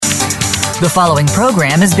The following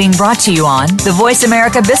program is being brought to you on the Voice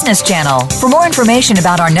America Business Channel. For more information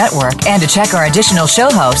about our network and to check our additional show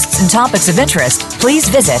hosts and topics of interest, please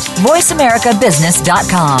visit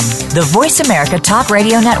voiceamericabusiness.com. The Voice America Talk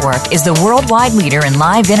Radio Network is the worldwide leader in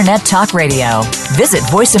live Internet talk radio. Visit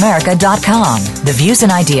voiceamerica.com. The views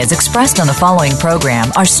and ideas expressed on the following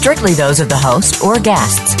program are strictly those of the host or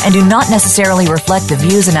guests and do not necessarily reflect the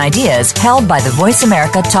views and ideas held by the Voice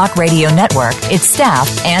America Talk Radio Network, its staff,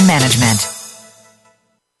 and management.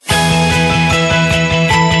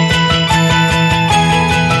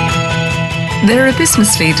 There are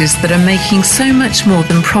business leaders that are making so much more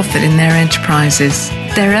than profit in their enterprises.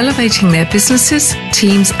 They're elevating their businesses,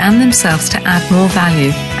 teams, and themselves to add more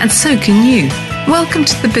value, and so can you. Welcome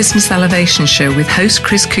to the Business Elevation Show with host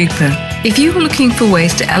Chris Cooper. If you are looking for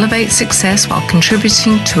ways to elevate success while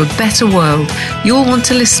contributing to a better world, you'll want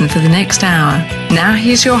to listen for the next hour. Now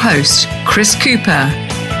here's your host, Chris Cooper.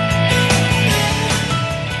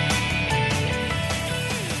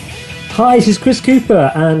 Hi, this is Chris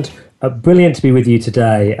Cooper, and brilliant to be with you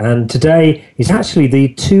today. And today is actually the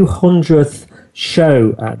 200th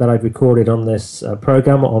show that I've recorded on this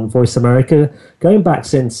program on Voice America, going back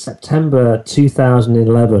since September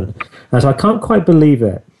 2011. And so I can't quite believe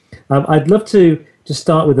it. I'd love to just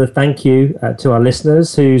start with a thank you to our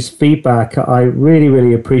listeners whose feedback I really,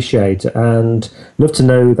 really appreciate, and love to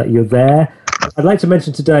know that you're there. I'd like to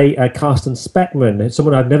mention today Carsten Speckman,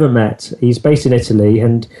 someone I've never met. He's based in Italy,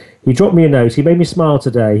 and he dropped me a note. He made me smile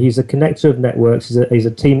today. He's a connector of networks. He's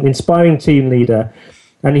a inspiring team leader.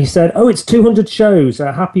 And he said, it's 200 shows.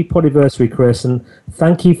 Happy podiversary, Chris, and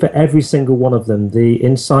thank you for every single one of them. The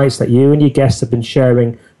insights that you and your guests have been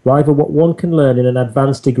sharing rival what one can learn in an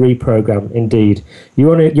advanced degree program, indeed.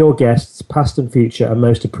 You and your guests, past and future, are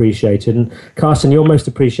most appreciated. And Carsten, you're most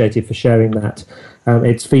appreciated for sharing that.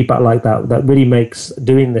 It's feedback like that that really makes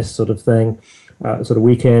doing this sort of thing, sort of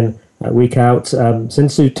week in, week out,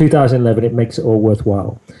 since 2011, it makes it all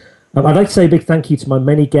worthwhile. I'd like to say a big thank you to my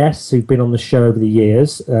many guests who've been on the show over the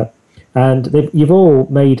years, and you've all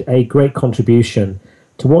made a great contribution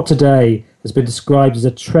to what today has been described as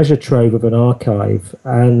a treasure trove of an archive.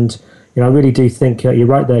 And I really do think you're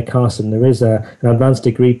right there, Carsten. There is an advanced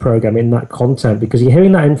degree program in that content, because you're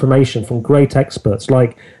hearing that information from great experts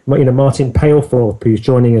like Martin Palethorpe, who's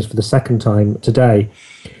joining us for the second time today.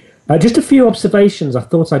 Just a few observations I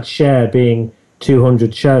thought I'd share, being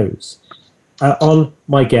 200 shows. On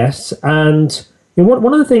my guests, and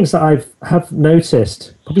one of the things that I have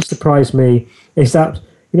noticed, probably surprised me, is that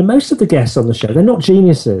most of the guests on the show, they're not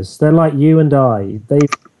geniuses. They're like you and I.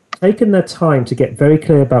 They've taken their time to get very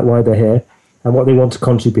clear about why they're here and what they want to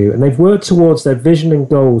contribute, and they've worked towards their vision and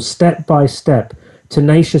goals step by step,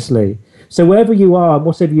 tenaciously. So wherever you are and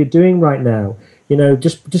whatever you're doing right now,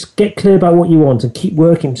 just get clear about what you want and keep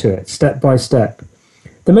working to it step by step.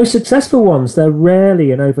 The most successful ones, they're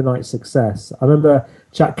rarely an overnight success. I remember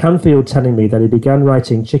Jack Canfield telling me that he began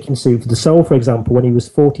writing Chicken Soup for the Soul, for example, when he was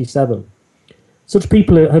 47. Such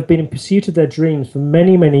people have been in pursuit of their dreams for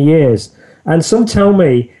many, many years. And some tell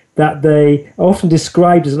me that they are often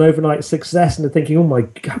described as an overnight success, and they're thinking,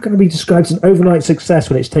 how can I be described as an overnight success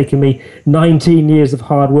when it's taken me 19 years of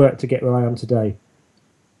hard work to get where I am today?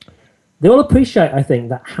 They all appreciate, I think,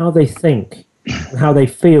 that how they think and how they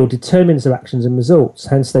feel determines their actions and results.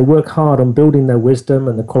 Hence, they work hard on building their wisdom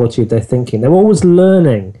and the quality of their thinking. They're always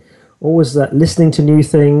learning, always listening to new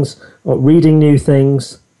things or reading new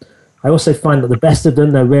things. I also find that the best of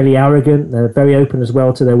them, they're really arrogant. They're very open as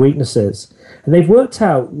well to their weaknesses. And they've worked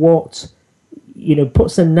out what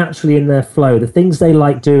puts them naturally in their flow, the things they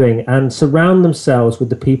like doing, and surround themselves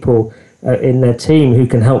with the people in their team who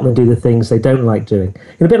can help them do the things they don't like doing.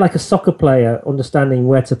 A bit like a soccer player understanding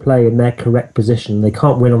where to play in their correct position. They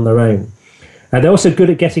can't win on their own. They're also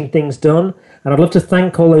good at getting things done. And I'd love to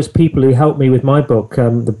thank all those people who helped me with my book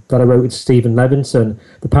that I wrote with Stephen Levinson,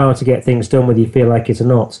 The Power to Get Things Done Whether You Feel Like It or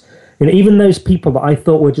Not. Even those people that I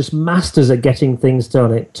thought were just masters at getting things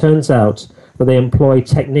done, it turns out that they employ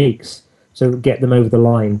techniques to get them over the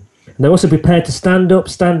line. And they're also prepared to stand up,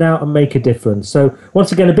 stand out, and make a difference. So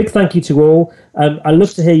once again, a big thank you to all. I'd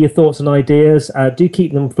love to hear your thoughts and ideas. Do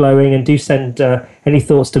keep them flowing, and do send any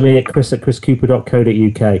thoughts to me at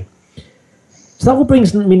chris@chriscooper.co.uk. So that all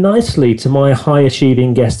brings me nicely to my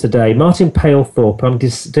high-achieving guest today, Martin Palethorpe. I'm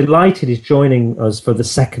delighted he's joining us for the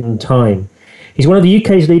second time. He's one of the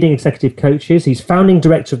UK's leading executive coaches. He's founding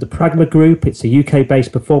director of the Pragma Group. It's a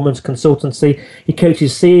UK-based performance consultancy. He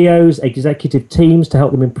coaches CEOs, executive teams to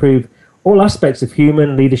help them improve all aspects of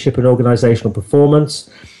human leadership and organisational performance.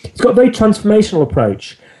 He's got a very transformational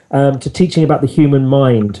approach to teaching about the human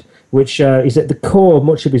mind, which is at the core of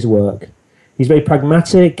much of his work. He's very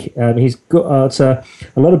pragmatic. He's got a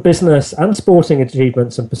lot of business and sporting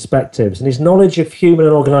achievements and perspectives. And his knowledge of human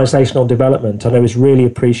and organisational development, I know, is really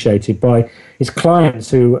appreciated by his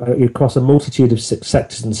clients who across a multitude of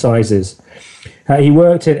sectors and sizes. He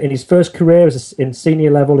worked in his first career in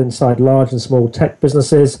senior level inside large and small tech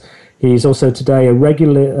businesses. He's also today a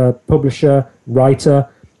regular publisher, writer.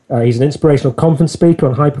 He's an inspirational conference speaker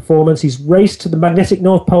on high performance. He's raced to the magnetic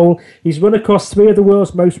North Pole. He's run across 3 of the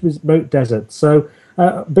world's most remote deserts. So,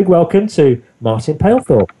 big welcome to Martin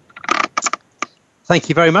Palethorpe. Thank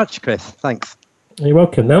you very much, Chris. Thanks. You're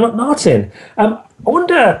welcome. Now, Martin, I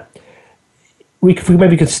wonder if we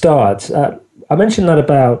maybe could start. I mentioned that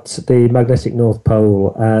about the magnetic North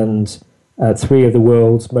Pole and 3 of the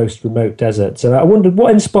world's most remote deserts. And I wondered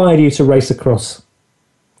what inspired you to race across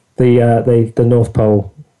the North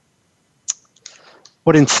Pole.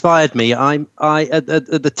 What inspired me? At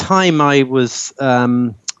the time I was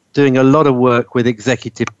doing a lot of work with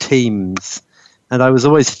executive teams, and I was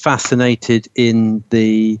always fascinated in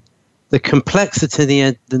the complexity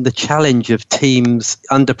and the challenge of teams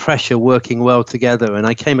under pressure working well together. And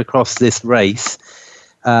I came across this race,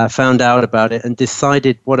 found out about it, and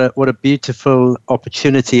decided what a beautiful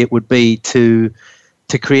opportunity it would be to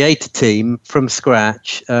create a team from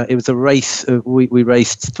scratch. It was a race. We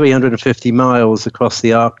raced 350 miles across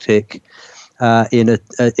the Arctic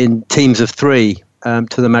in teams of 3 to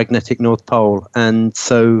the magnetic North Pole. And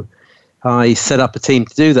so I set up a team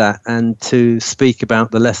to do that and to speak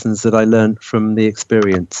about the lessons that I learned from the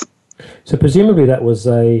experience. So presumably that was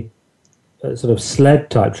a sort of sled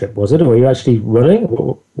type trip, was it? Or were you actually running?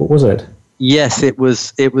 What was it? Yes, it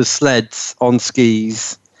was sleds on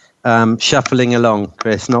skis. Shuffling along,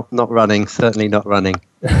 Chris, not running, certainly not running.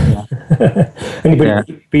 But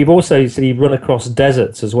you've also said you've run across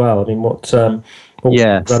deserts as well. I mean, what was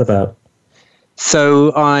that about?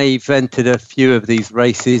 So I've entered a few of these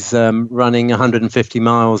races, running 150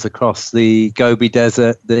 miles across the Gobi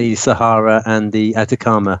Desert, the Sahara, and the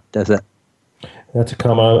Atacama Desert.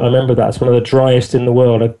 Atacama, I remember that. It's one of the driest in the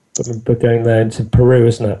world. I remember going there into Peru,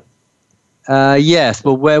 isn't it? Yes,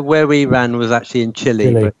 well, where we ran was actually in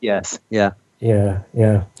Chile. But yes, yeah.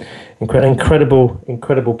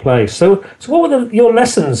 Incredible place. So what were your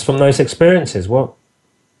lessons from those experiences? What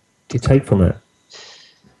do you take from it?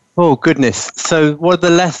 Oh goodness! So what are the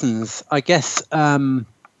lessons? I guess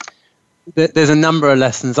there's a number of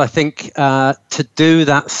lessons. I think to do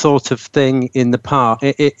that sort of thing in the park,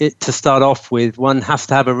 to start off with, one has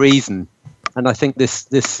to have a reason, and I think this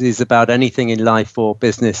is about anything in life or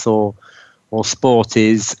business or sport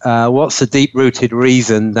is what's the deep-rooted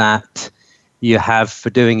reason that you have for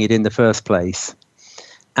doing it in the first place.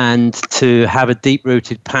 And to have a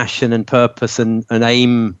deep-rooted passion and purpose and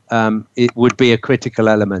aim, it would be a critical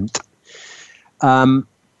element.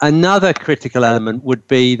 Another critical element would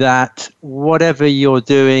be that whatever you're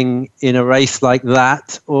doing in a race like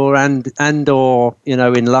that or in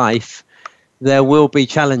life, there will be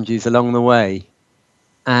challenges along the way.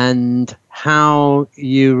 And how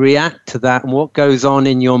you react to that and what goes on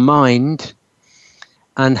in your mind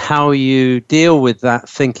and how you deal with that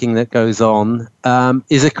thinking that goes on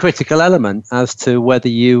is a critical element as to whether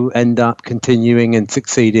you end up continuing and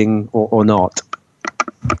succeeding or not.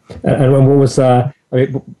 And what was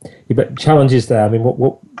challenges there? I mean,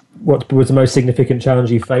 what was the most significant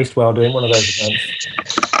challenge you faced while doing one of those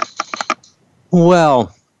events?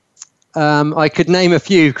 Well, I could name a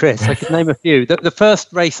few, Chris. I could name a few. The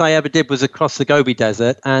first race I ever did was across the Gobi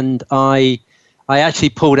Desert, and I actually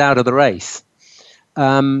pulled out of the race.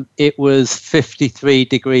 It was 53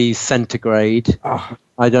 degrees centigrade. Oh.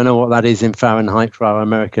 I don't know what that is in Fahrenheit for our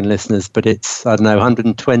American listeners, but it's,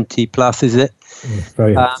 120 plus, is it?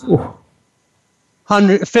 Very hot.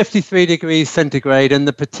 153 degrees centigrade, and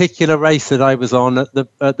the particular race that I was on at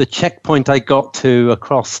the checkpoint I got to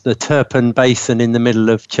across the Turpan Basin in the middle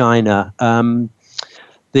of China,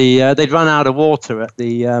 they'd run out of water at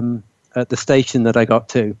the station that I got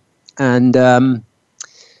to, and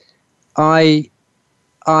I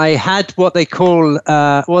had what they call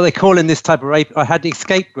in this type of race, I had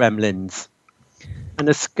escape gremlins. And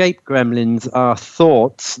escape gremlins are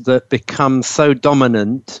thoughts that become so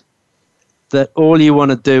dominant that all you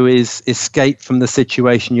want to do is escape from the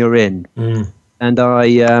situation you're in. And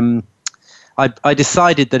I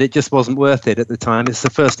decided that it just wasn't worth it at the time. It's the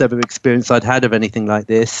first ever experience I'd had of anything like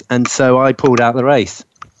this, and so I pulled out the race.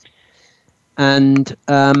 And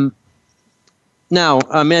now,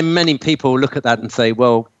 I mean, many people look at that and say,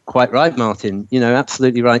 well, quite right, Martin,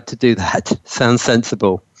 absolutely right to do that. Sounds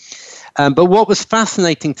sensible. But what was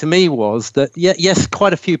fascinating to me was that, yes,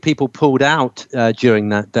 quite a few people pulled out during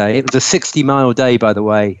that day. It was a 60-mile day, by the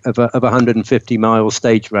way, of a 150-mile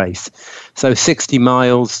stage race. So 60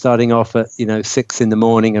 miles starting off at 6 in the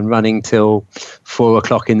morning and running till 4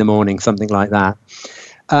 o'clock in the morning, something like that.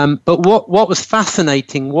 But what was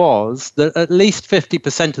fascinating was that at least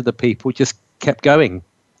 50% of the people just kept going.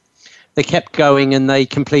 They kept going and they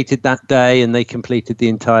completed that day and they completed the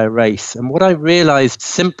entire race. And what I realized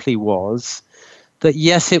simply was that,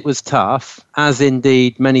 yes, it was tough, as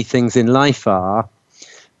indeed many things in life are.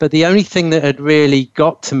 But the only thing that had really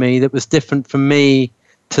got to me that was different from me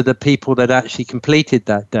to the people that actually completed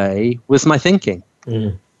that day was my thinking.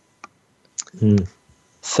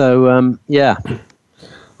 So, yeah.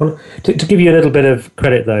 Well, to give you a little bit of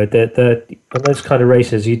credit, though, on those kind of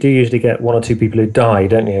races, you do usually get one or two people who die,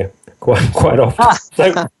 don't you? Quite often.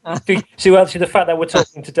 So actually, the fact that we're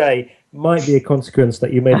talking today might be a consequence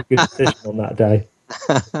that you made a good decision on that day.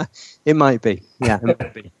 It might be. Yeah, it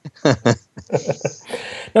might be.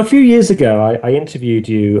 Now, a few years ago, I interviewed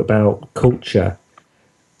you about culture.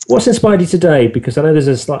 What's inspired you today? Because I know there's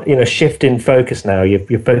a slight, shift in focus now.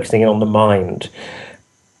 You're focusing on the mind.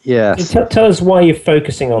 Yes. Tell us why you're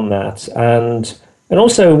focusing on that, and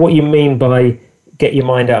also what you mean by get your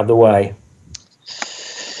mind out of the way.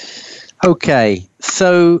 Okay,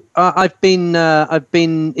 so I've been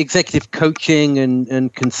executive coaching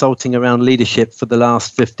and consulting around leadership for the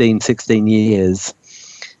last 15, 16 years.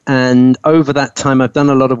 And over that time, I've done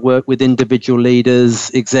a lot of work with individual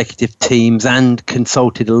leaders, executive teams, and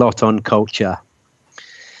consulted a lot on culture.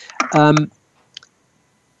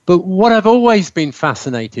 But what I've always been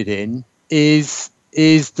fascinated in is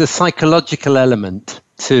the psychological element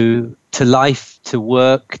to life, to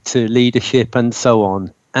work, to leadership, and so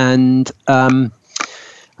on. And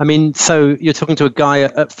so you're talking to a guy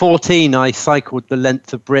at 14. I cycled the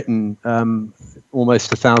length of Britain,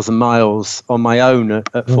 almost 1,000 miles on my own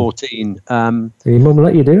at 14. Did your mum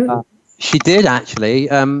let you do it? She did, actually.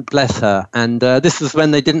 Bless her. And this was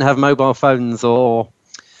when they didn't have mobile phones or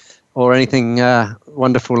anything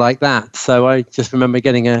wonderful like that. So I just remember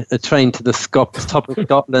getting a train to the top of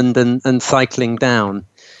Scotland and cycling down.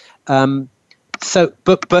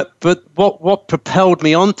 But what propelled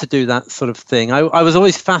me on to do that sort of thing? I was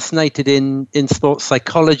always fascinated in sports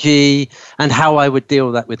psychology and how I would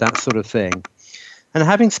deal with that sort of thing. And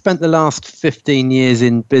having spent the last 15 years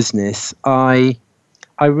in business, I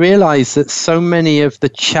realized that so many of the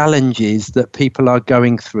challenges that people are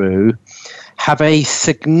going through have a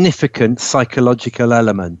significant psychological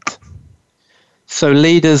element. So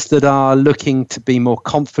leaders that are looking to be more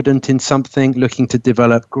confident in something, looking to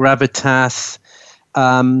develop gravitas,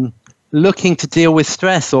 looking to deal with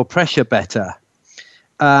stress or pressure better,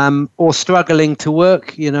 or struggling to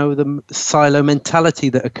work, the silo mentality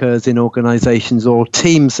that occurs in organizations or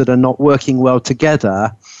teams that are not working well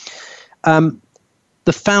together.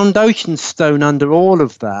 The foundation stone under all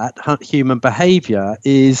of that human behavior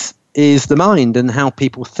is the mind and how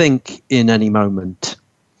people think in any moment.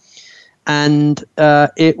 And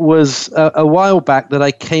it was a while back that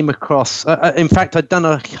I came across, in fact, I'd done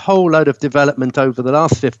a whole load of development over the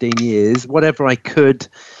last 15 years, whatever I could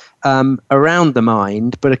around the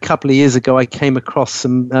mind. But a couple of years ago, I came across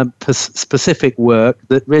some specific work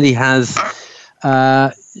that really has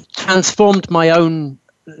transformed my own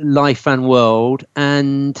life and world.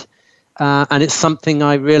 And it's something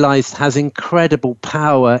I realized has incredible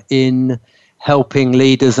power in helping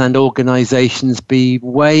leaders and organizations be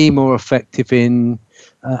way more effective in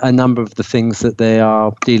a number of the things that they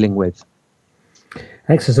are dealing with.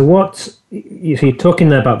 Excellent. So you're talking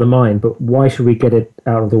there about the mind, but why should we get it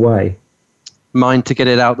out of the way? Mind to get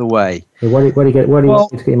it out of the way. So why do you want to get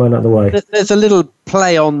your mind out of the way? There's a little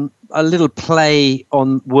play on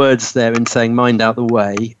words there in saying mind out of the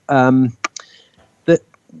way.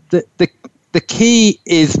 The key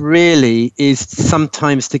is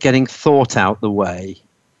sometimes to getting thought out the way.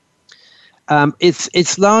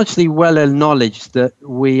 It's largely well acknowledged that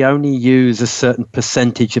we only use a certain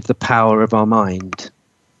percentage of the power of our mind.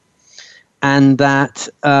 And that,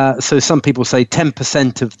 so some people say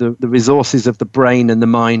 10% of the resources of the brain and the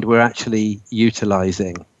mind we're actually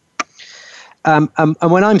utilizing. And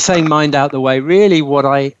when I'm saying mind out the way, really what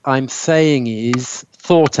I'm saying is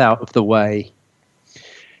thought out of the way.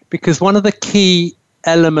 Because one of the key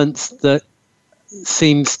elements that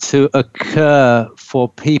seems to occur for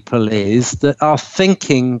people is that our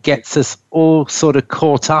thinking gets us all sort of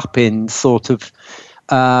caught up in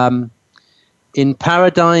in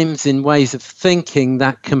paradigms, in ways of thinking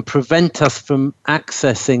that can prevent us from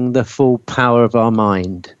accessing the full power of our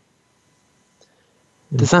mind.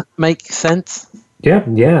 Does that make sense?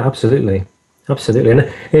 Yeah, absolutely.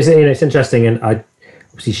 And it's interesting, and I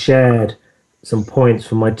obviously shared some points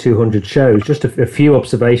from my 200 shows, just a few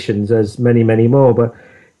observations, there's many, many more, but,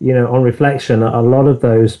 on reflection, a lot of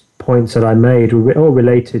those points that I made were all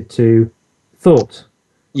related to thought.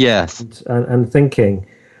 Yes. And thinking.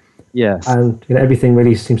 Yes. And everything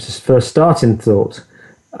really seems to first start in thought.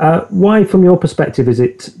 Why, from your perspective, is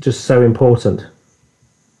it just so important?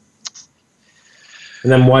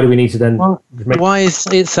 And then why do we need to then... Why is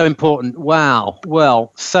it so important? Wow.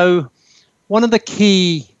 Well, so one of the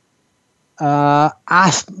key...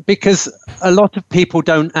 because a lot of people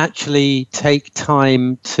don't actually take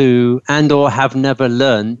time to and or have never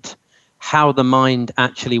learnt how the mind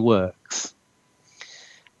actually works.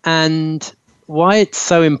 And why it's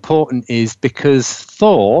so important is because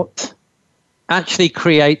thought actually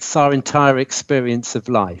creates our entire experience of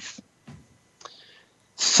life.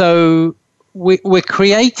 So we're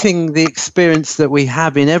creating the experience that we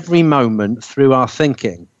have in every moment through our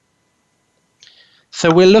thinking. So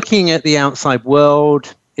we're looking at the outside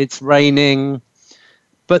world, it's raining,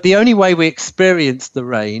 but the only way we experience the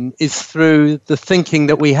rain is through the thinking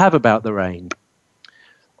that we have about the rain.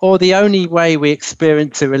 Or the only way we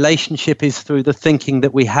experience a relationship is through the thinking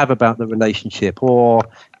that we have about the relationship or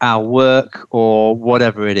our work or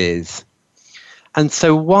whatever it is. And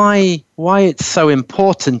so why it's so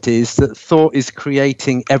important is that thought is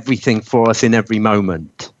creating everything for us in every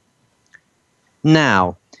moment.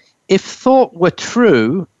 Now, if thought were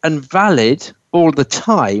true and valid all the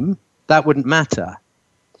time, that wouldn't matter.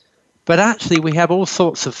 But actually, we have all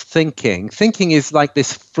sorts of thinking. Thinking is like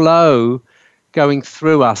this flow going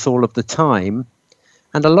through us all of the time.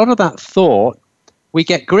 And a lot of that thought, we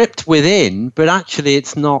get gripped within, but actually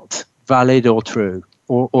it's not valid or true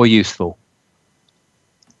or useful.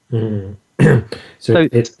 Mm. So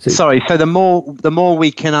the more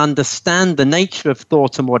we can understand the nature of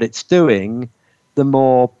thought and what it's doing, the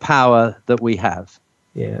more power that we have.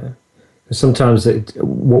 Yeah. Sometimes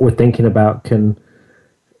what we're thinking about can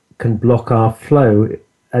block our flow,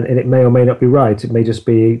 and it may or may not be right. It may just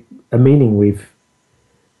be a meaning we've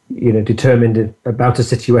determined about a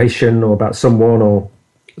situation or about someone or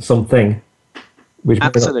something, which may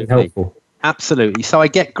not be helpful. Absolutely. So I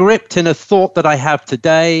get gripped in a thought that I have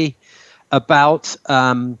today about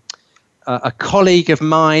a colleague of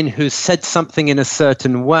mine who's said something in a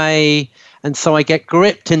certain way, and so I get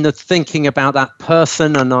gripped in the thinking about that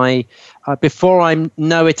person, and I before I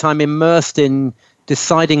know it, I'm immersed in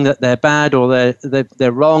deciding that they're bad or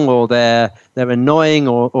they're wrong or they're annoying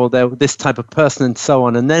or they're this type of person and so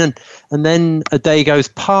on. And then a day goes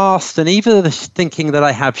past, and either the thinking that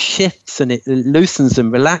I have shifts and it loosens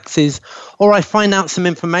and relaxes, or I find out some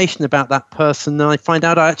information about that person and I find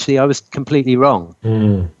out I was completely wrong.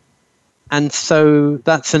 Mm. And so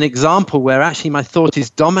that's an example where actually my thought is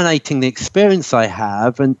dominating the experience I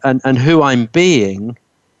have and who I'm being,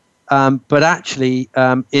 but actually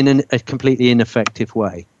in a completely ineffective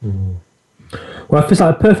way. Mm. Well, it's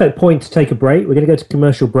like a perfect point to take a break. We're going to go to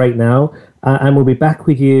commercial break now, and we'll be back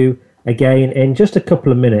with you again in just a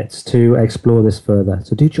couple of minutes to explore this further.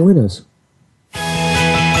 So do join us.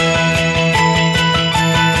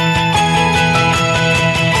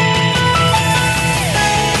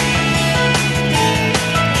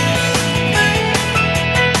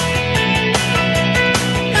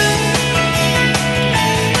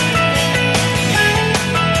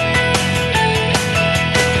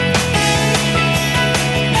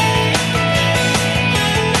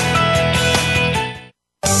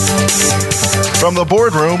 From the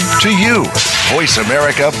boardroom to you, Voice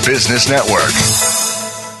America Business Network.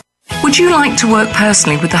 Would you like to work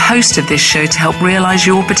personally with the host of this show to help realize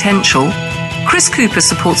your potential? Chris Cooper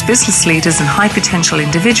supports business leaders and high potential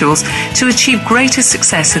individuals to achieve greater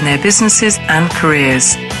success in their businesses and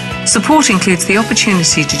careers. Support includes the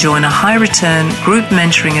opportunity to join a high return group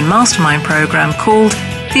mentoring and mastermind program called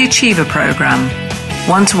the Achiever Program.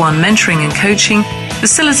 One-to-one mentoring and coaching,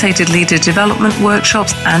 facilitated leader development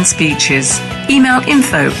workshops and speeches. Email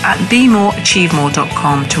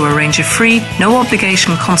info@bemoreachievemore.com to arrange a free,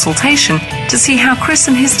 no-obligation consultation to see how Chris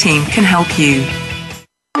and his team can help you.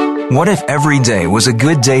 What if every day was a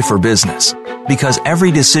good day for business? Because every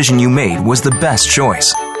decision you made was the best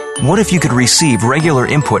choice. What if you could receive regular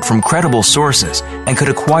input from credible sources and could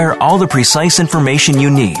acquire all the precise information you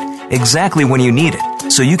need, exactly when you need it,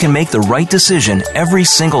 so you can make the right decision every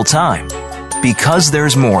single time? Because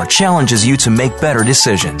There's More challenges you to make better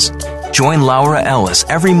decisions. Join Laura Ellis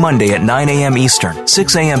every Monday at 9 a.m. Eastern,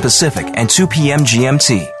 6 a.m. Pacific, and 2 p.m.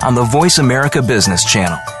 GMT on the Voice America Business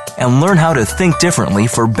Channel and learn how to think differently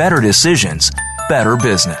for better decisions, better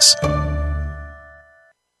business.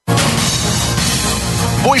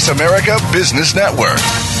 Voice America Business Network,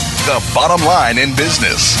 the bottom line in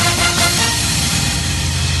business.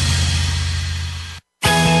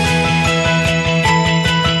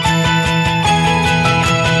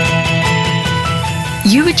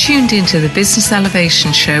 You are tuned into the Business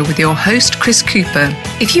Elevation Show with your host, Chris Cooper.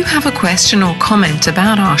 If you have a question or comment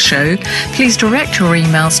about our show, please direct your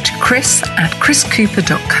emails to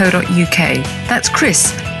chris@chriscooper.co.uk. That's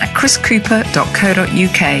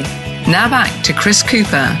chris@chriscooper.co.uk. Now back to Chris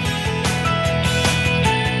Cooper.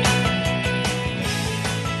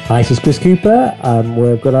 Hi, this is Chris Cooper.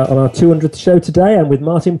 We've got on our 200th show today. I'm with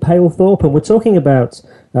Martin Palethorpe, and we're talking about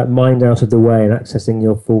mind out of the way and accessing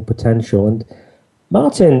your full potential. And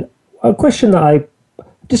Martin, a question that I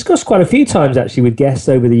discussed quite a few times actually with guests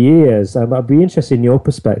over the years. I'd be interested in your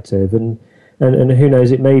perspective, and who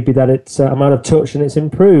knows, it may be that I'm out of touch and it's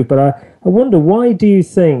improved, but I wonder, why do you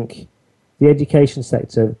think the education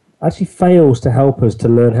sector actually fails to help us to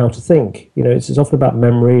learn how to think? You know, it's often about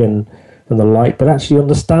memory and the like, but actually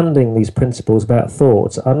understanding these principles about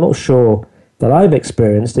thoughts, I'm not sure that I've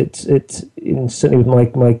experienced it certainly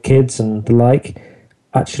with my kids and the like,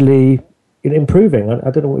 actually improving.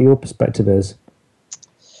 I don't know what your perspective is.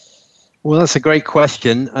 Well, that's a great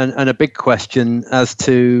question, and a big question as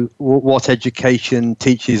to what education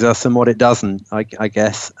teaches us and what it doesn't, I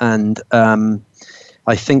guess. And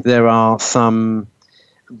I think there are some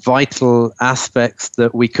vital aspects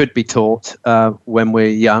that we could be taught when we're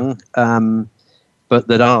young, but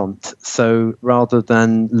that aren't. So rather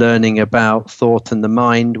than learning about thought and the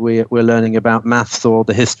mind, we're learning about maths or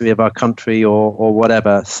the history of our country or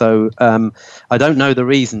whatever. So I don't know the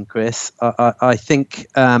reason, Chris. I think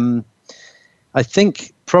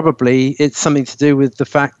probably it's something to do with the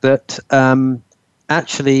fact that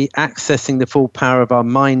actually accessing the full power of our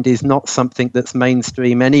mind is not something that's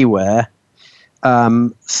mainstream anywhere.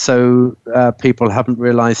 So people haven't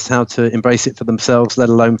realized how to embrace it for themselves, let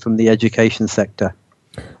alone from the education sector.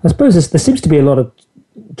 I suppose there seems to be a lot of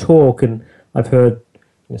talk, and I've heard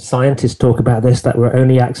scientists talk about this, that we're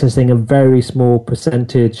only accessing a very small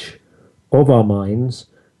percentage of our minds.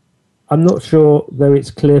 I'm not sure, though,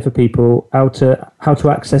 it's clear for people how to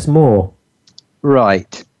access more.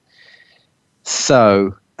 Right.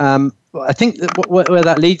 So I think that where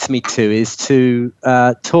that leads me to is to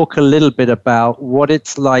talk a little bit about what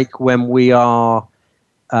it's like when we are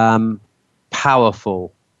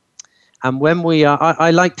powerful. And when we are,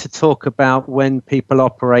 I like to talk about when people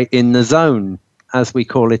operate in the zone, as we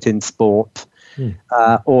call it in sport,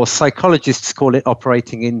 or psychologists call it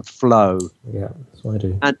operating in flow. Yeah, that's what I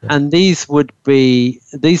do. And these would be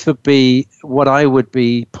what I would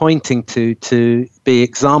be pointing to be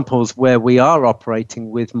examples where we are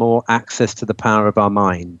operating with more access to the power of our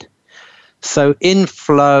mind. So in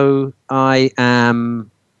flow, I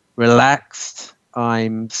am relaxed,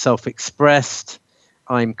 I'm self-expressed,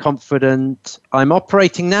 I'm confident, I'm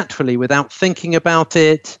operating naturally without thinking about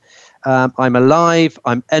it. I'm alive,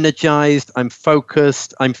 I'm energized, I'm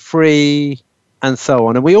focused, I'm free, and so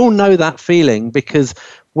on. And we all know that feeling, because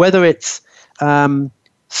whether it's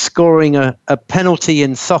scoring a penalty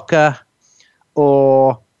in soccer,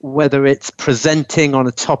 or whether it's presenting on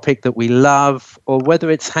a topic that we love, or whether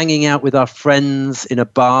it's hanging out with our friends in a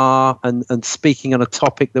bar and speaking on a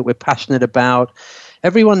topic that we're passionate about,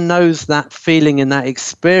 everyone knows that feeling and that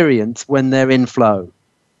experience when they're in flow.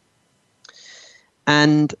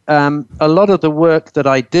 And a lot of the work that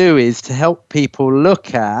I do is to help people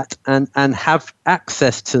look at and have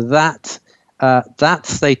access to that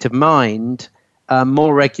state of mind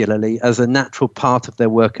more regularly as a natural part of their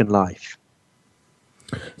work and life.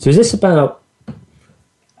 So is this about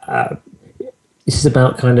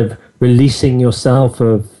kind of releasing yourself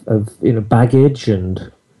of baggage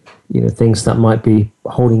and things that might be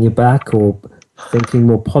holding you back, or thinking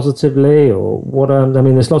more positively, or what?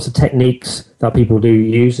 There's lots of techniques that people do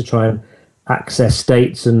use to try and access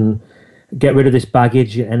states and get rid of this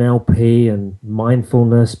baggage, NLP and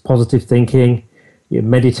mindfulness, positive thinking,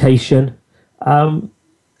 meditation. In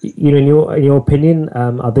your opinion,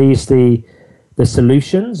 are these the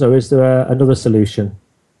solutions, or is there another solution?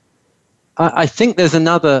 I think there's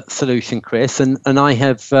another solution, Chris, and I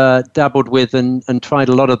have dabbled with and tried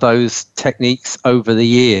a lot of those techniques over the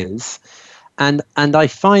years, and I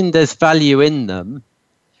find there's value in them,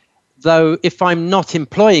 though if I'm not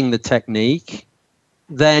employing the technique,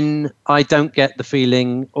 then I don't get the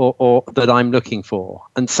feeling or that I'm looking for,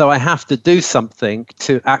 and so I have to do something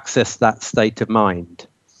to access that state of mind.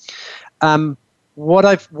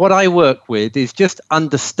 What I work with is just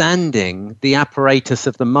understanding the apparatus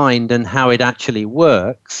of the mind and how it actually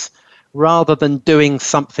works, rather than doing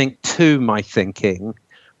something to my thinking,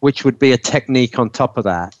 which would be a technique on top of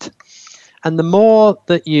that. And the more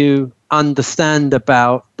that you understand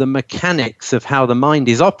about the mechanics of how the mind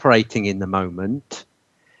is operating in the moment,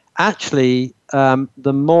 actually,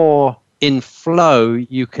 the more in flow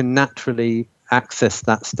you can naturally access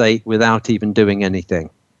that state without even doing anything.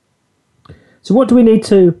 So what do we need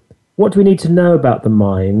to know about the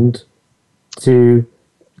mind to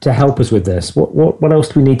help us with this? What else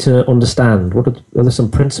do we need to understand? Are there some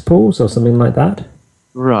principles or something like that?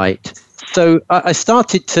 Right. So I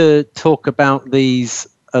started to talk about these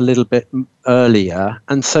a little bit earlier,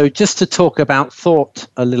 and so just to talk about thought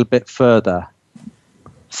a little bit further.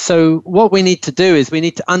 So what we need to do is we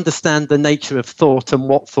need to understand the nature of thought and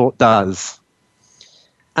what thought does.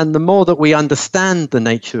 And the more that we understand the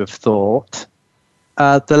nature of thought,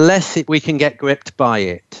 the less we can get gripped by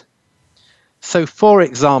it. So, for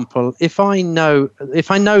example, if I know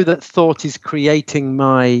that thought is creating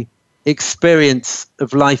my experience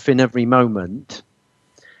of life in every moment,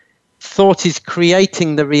 thought is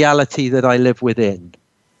creating the reality that I live within.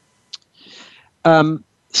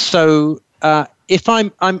 If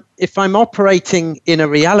I'm operating in a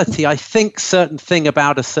reality, I think certain thing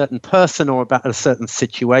about a certain person or about a certain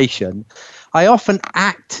situation, I often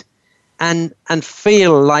act and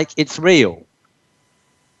feel like it's real.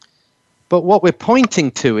 But what we're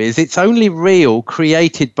pointing to is it's only real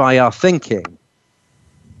created by our thinking.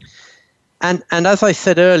 And as I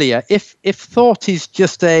said earlier, if thought is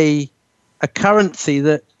just a currency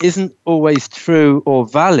that isn't always true or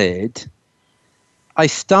valid, I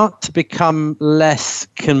start to become less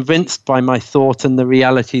convinced by my thought and the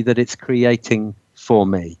reality that it's creating for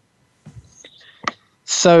me.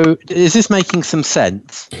 So is this making some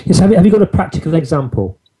sense? Yes. Have you got a practical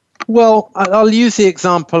example? Well, I'll use the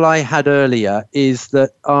example I had earlier, is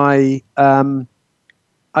that I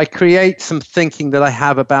create some thinking that I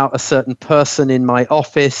have about a certain person in my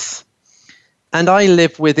office, and I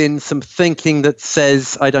live within some thinking that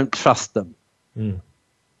says I don't trust them. Mm.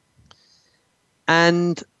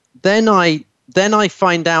 And then I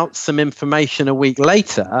find out some information a week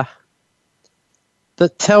later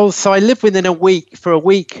that tells, so I live within a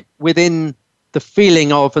week within the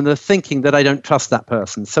feeling of and the thinking that I don't trust that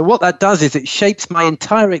person. So what that does is it shapes my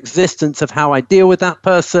entire existence of how I deal with that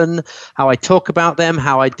person, how I talk about them,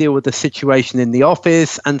 how I deal with the situation in the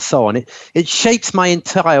office, and so on. It shapes my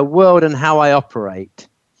entire world and how I operate.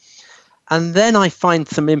 And then I find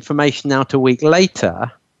some information out a week later,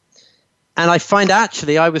 and I find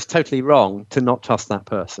actually I was totally wrong to not trust that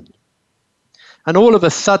person. And all of a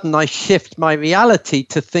sudden, I shift my reality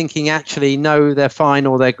to thinking, actually, no, they're fine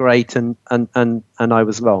or they're great, and I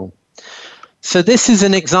was wrong. So this is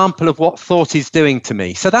an example of what thought is doing to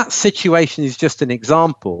me. So that situation is just an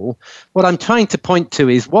example. What I'm trying to point to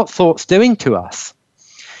is what thought's doing to us.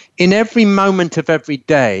 In every moment of every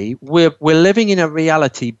day, we're living in a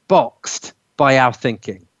reality boxed by our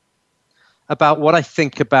thinking. About what I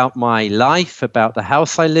think about my life, about the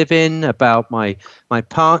house I live in, about my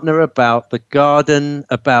partner, about the garden,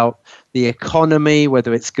 about the economy,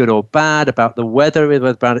 whether it's good or bad, about the weather,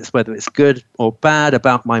 whether it's good or bad,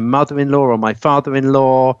 about my mother-in-law or my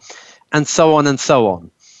father-in-law, and so on and so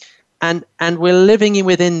on. And we're living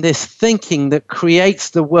within this thinking that creates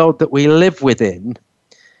the world that we live within,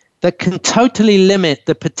 that can totally limit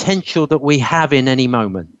the potential that we have in any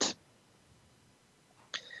moment.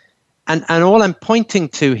 And all I'm pointing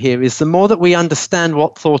to here is the more that we understand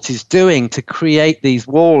what thought is doing to create these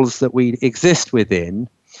walls that we exist within,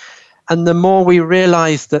 and the more we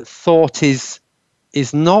realize that thought is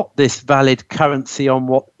not this valid currency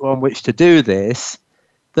on which to do this,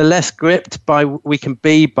 the less gripped we can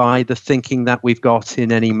be by the thinking that we've got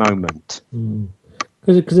in any moment.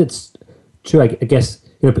 Because it's true, I guess,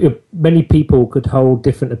 many people could hold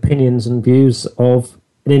different opinions and views of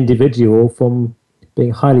an individual, from being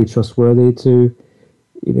highly trustworthy to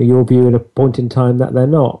your view at a point in time that they're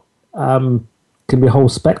not. Can be a whole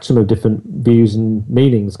spectrum of different views and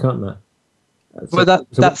meanings, can't there?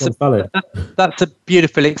 That's a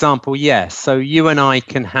beautiful example, yes. So you and I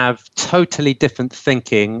can have totally different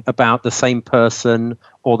thinking about the same person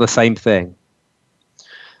or the same thing.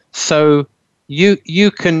 So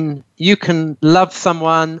you can love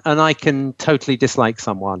someone and I can totally dislike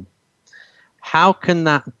someone. How can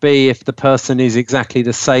that be if the person is exactly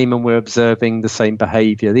the same and we're observing the same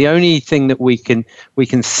behavior? The only thing that we can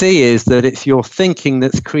see is that it's your thinking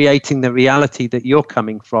that's creating the reality that you're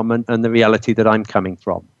coming from and the reality that I'm coming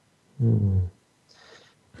from. Mm.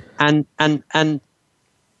 And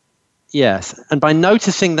yes, and by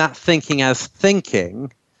noticing that thinking as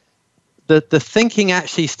thinking, the thinking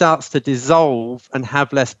actually starts to dissolve and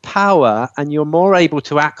have less power, and you're more able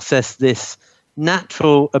to access this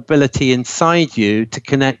natural ability inside you to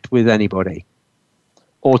connect with anybody,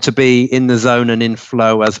 or to be in the zone and in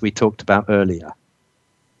flow, as we talked about earlier.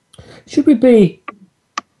 Should we be,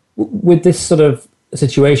 with this sort of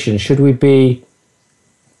situation, should we be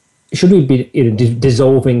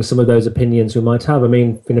dissolving some of those opinions we might have? I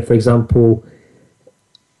mean, for example,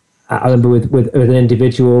 I remember with an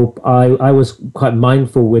individual, I was quite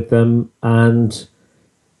mindful with them and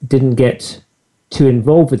didn't get too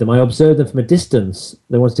involved with them. I observed them from a distance.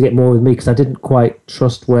 They wanted to get more with me because I didn't quite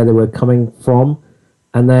trust where they were coming from.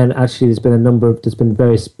 And then actually there's been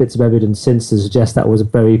various bits of evidence since to suggest that was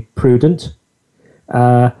very prudent.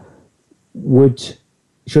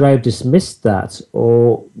 Should I have dismissed that?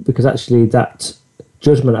 Or because actually that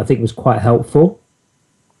judgment I think was quite helpful?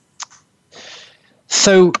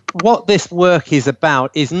 So what this work is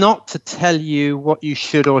about is not to tell you what you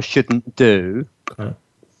should or shouldn't do. Okay.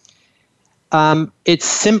 It's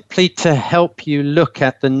simply to help you look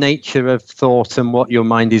at the nature of thought and what your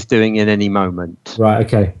mind is doing in any moment. Right,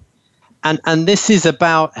 okay. And this is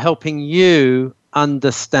about helping you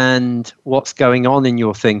understand what's going on in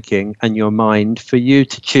your thinking and your mind for you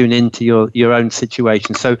to tune into your own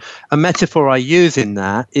situation. So a metaphor I use in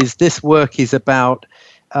that is this work is about,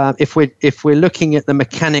 if we're looking at the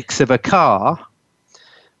mechanics of a car,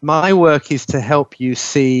 my work is to help you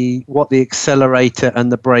see what the accelerator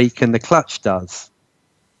and the brake and the clutch does.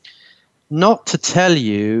 Not to tell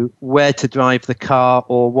you where to drive the car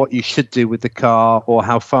or what you should do with the car or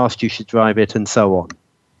how fast you should drive it and so on.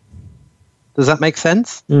 Does that make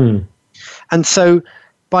sense? Mm. And so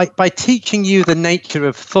by teaching you the nature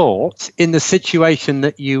of thought in the situation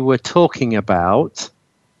that you were talking about,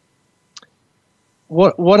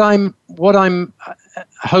 what I'm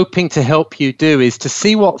hoping to help you do is to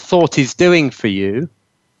see what thought is doing for you,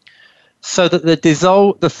 so that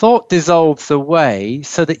the thought dissolves away,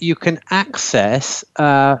 so that you can access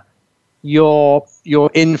your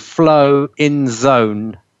in flow, in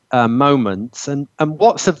zone moments. And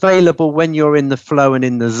what's available when you're in the flow and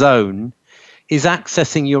in the zone is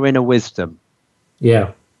accessing your inner wisdom.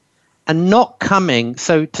 Yeah. And not coming,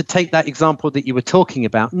 so to take that example that you were talking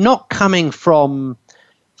about, not coming from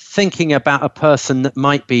thinking about a person that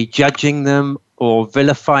might be judging them or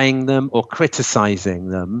vilifying them or criticizing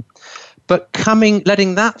them, but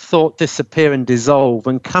letting that thought disappear and dissolve,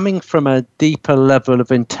 and coming from a deeper level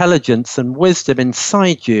of intelligence and wisdom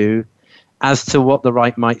inside you as to what the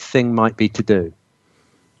right thing might be to do.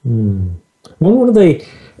 Mm. Well, one of the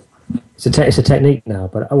it's a technique now,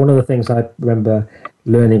 but one of the things I remember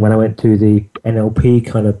learning when I went through the NLP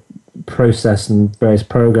kind of process and various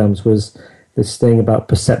programs was this thing about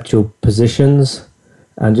perceptual positions,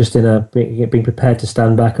 and just being prepared to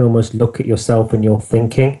stand back and almost look at yourself and your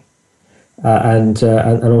thinking, and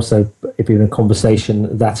also if you're in a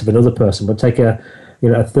conversation that of another person, but take a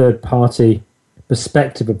third party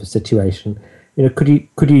perspective of the situation. Could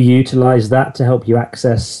you utilize that to help you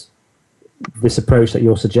access this approach that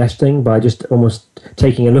you're suggesting, by just almost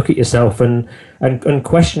taking a look at yourself and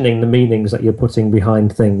questioning the meanings that you're putting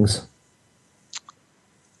behind things?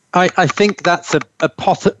 I think that's a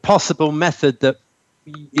possible method that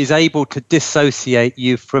is able to dissociate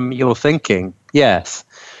you from your thinking. Yes.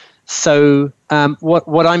 So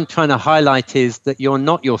what I'm trying to highlight is that you're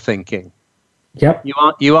not your thinking. Yep.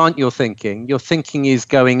 You aren't your thinking. Your thinking is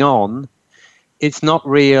going on. It's not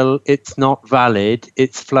real. It's not valid.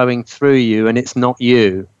 It's flowing through you, and it's not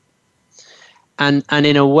you. And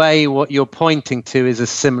in a way, what you're pointing to is a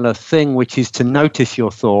similar thing, which is to notice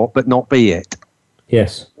your thought, but not be it.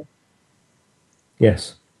 Yes.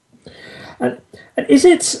 Yes. And is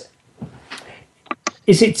it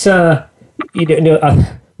we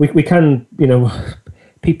can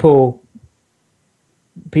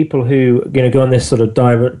people who go on this sort of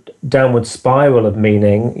downward spiral of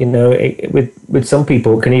meaning, with some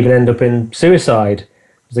people can even end up in suicide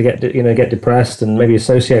because they get depressed and maybe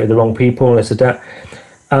associate with the wrong people. And it's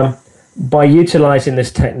by utilizing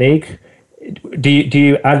this technique, do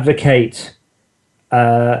you advocate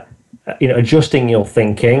adjusting your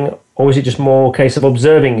thinking, or is it just more a case of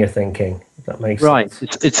observing your thinking? If that makes sense.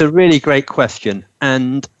 Right. It's a really great question,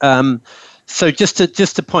 and so just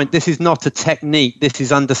to point, this is not a technique. This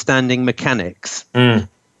is understanding mechanics. Mm.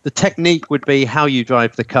 The technique would be how you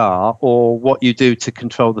drive the car or what you do to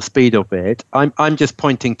control the speed of it. I'm just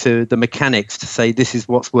pointing to the mechanics to say this is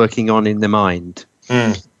what's working on in the mind.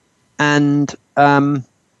 Mm. And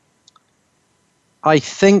I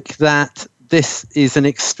think that this is an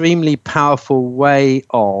extremely powerful way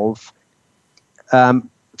of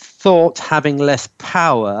thought having less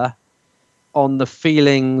power on the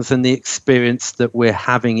feelings and the experience that we're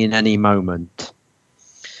having in any moment.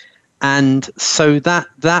 And so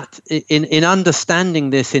that in understanding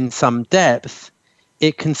this in some depth,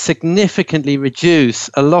 it can significantly reduce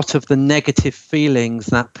a lot of the negative feelings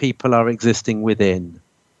that people are existing within.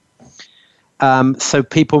 So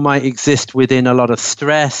people might exist within a lot of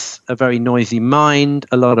stress, a very noisy mind,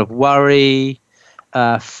 a lot of worry,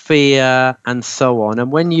 fear, and so on.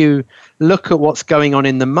 And when you look at what's going on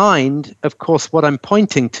in the mind, of course, what I'm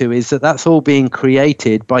pointing to is that that's all being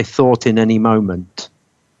created by thought in any moment.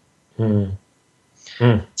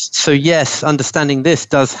 So yes, understanding this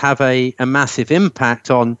does have a massive impact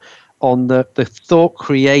on the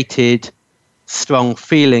thought-created strong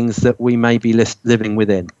feelings that we may be living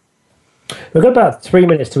within. We've got about 3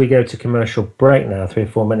 minutes till we go to commercial break now, 3 or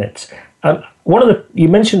 4 minutes. You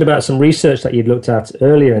mentioned about some research that you'd looked at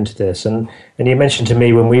earlier into this, and you mentioned to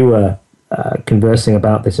me when we were conversing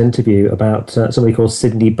about this interview about somebody called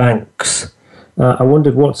Sydney Banks. I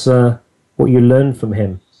wondered what you learned from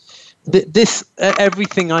him. This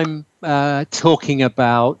everything I'm talking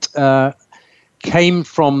about came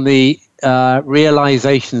from the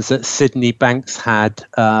realizations that Sydney Banks had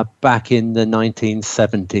back in the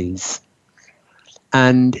 1970s.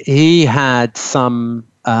 And he had some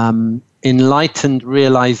enlightened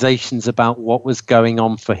realizations about what was going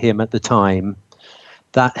on for him at the time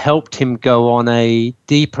that helped him go on a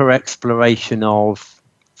deeper exploration of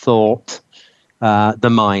thought, the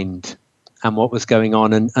mind, and what was going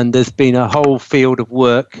on. And there's been a whole field of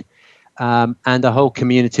work and a whole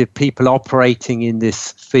community of people operating in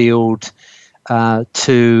this field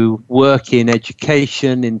to work in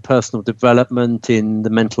education, in personal development, in the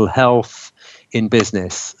mental health, in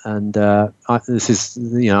business. And this is,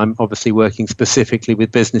 I'm obviously working specifically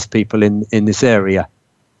with business people in this area.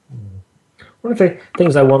 One of the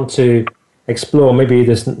things I want to explore, maybe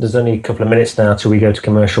there's only a couple of minutes now till we go to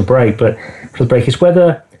commercial break, but for the break is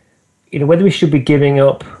whether we should be giving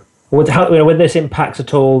up, or whether this impacts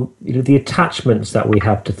at all, the attachments that we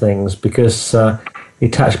have to things, because the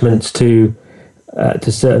attachments to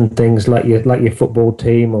certain things like your football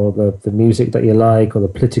team, or the music that you like, or the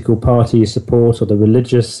political party you support, or the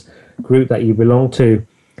religious group that you belong to,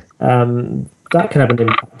 that can have an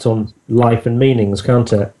impact on life and meanings,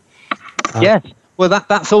 can't it? Yes. Well,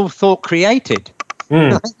 that's all thought created.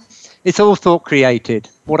 It's all thought created.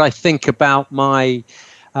 What I think about my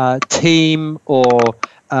team or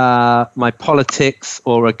my politics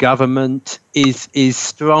or a government is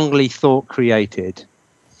strongly thought created.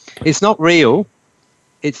 It's not real.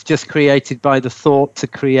 It's just created by the thought to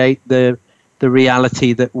create the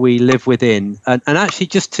reality that we live within. And actually,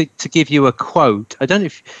 just to give you a quote, I don't know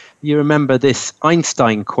if you remember this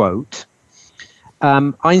Einstein quote.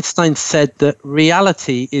 Einstein said that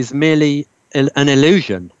reality is merely an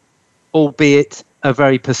illusion, albeit a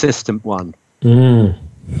very persistent one. And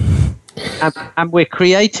we're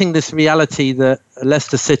creating this reality that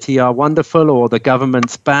Leicester City are wonderful, or the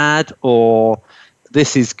government's bad, or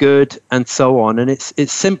this is good, and so on. And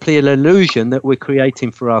it's simply an illusion that we're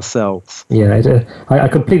creating for ourselves. Yeah, I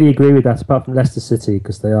completely agree with that, apart from Leicester City,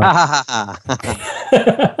 because they are... I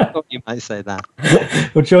thought you might say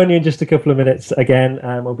that. We'll join you in just a couple of minutes again,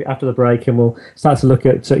 and we'll be after the break, and we'll start to look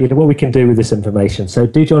at what we can do with this information. So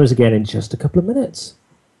do join us again in just a couple of minutes.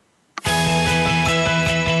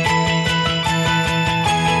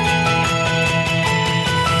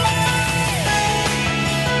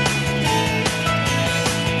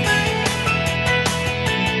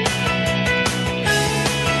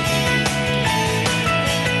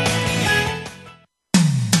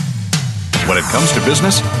 When it comes to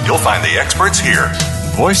business, you'll find the experts here.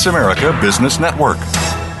 Voice America Business Network.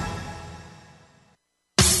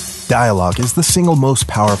 Dialogue is the single most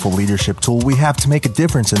powerful leadership tool we have to make a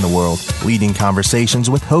difference in the world. Leading Conversations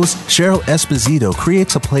with host Cheryl Esposito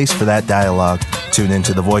creates a place for that dialogue. Tune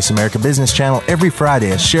into the Voice America Business Channel every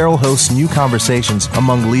Friday as Cheryl hosts new conversations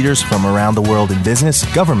among leaders from around the world in business,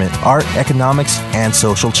 government, art, economics, and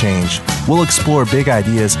social change. We'll explore big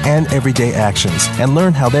ideas and everyday actions and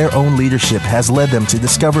learn how their own leadership has led them to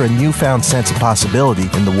discover a newfound sense of possibility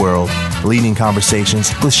in the world. Leading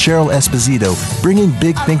Conversations with Cheryl Esposito, bringing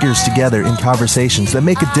big thinkers together in conversations that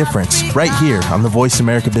make a difference, right here on the Voice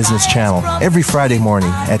America Business Channel every Friday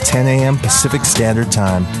morning at 10 a.m. Pacific Standard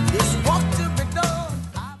Time.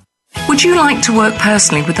 Would you like to work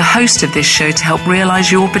personally with the host of this show to help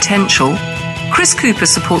realize your potential? Chris Cooper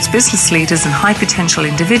supports business leaders and high potential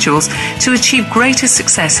individuals to achieve greater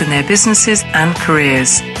success in their businesses and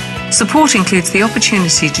careers. Support includes the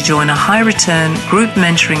opportunity to join a high return group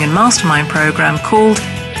mentoring and mastermind program called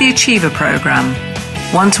the Achiever Program.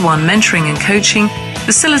 One-to-one mentoring and coaching,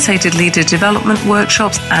 facilitated leader development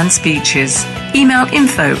workshops and speeches. Email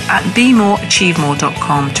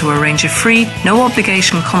info@bemoreachievemore.com to arrange a free,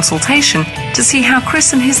 no-obligation consultation to see how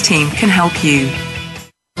Chris and his team can help you.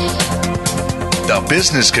 The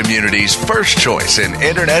business community's first choice in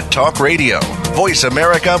Internet Talk Radio. Voice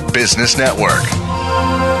America Business Network.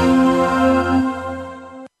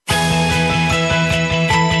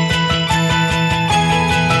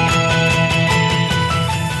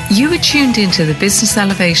 You are tuned into the Business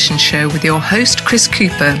Elevation Show with your host, Chris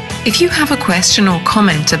Cooper. If you have a question or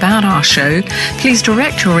comment about our show, please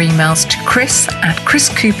direct your emails to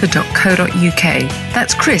chris@chriscooper.co.uk.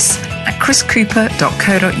 That's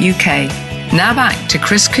chris@chriscooper.co.uk. Now back to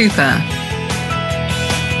Chris Cooper.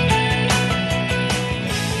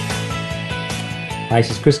 Hi,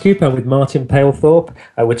 this is Chris Cooper with Martin Palethorpe.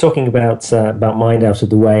 We're talking about mind out of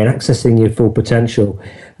the way and accessing your full potential.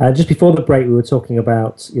 Just before the break, we were talking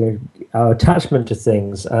about our attachment to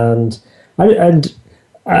things, and I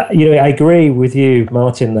agree with you,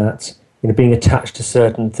 Martin, that being attached to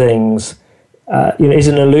certain things is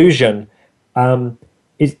an illusion.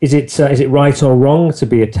 Is it right or wrong to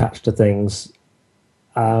be attached to things,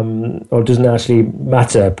 or doesn't it actually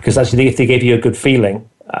matter? Because actually, if they give you a good feeling.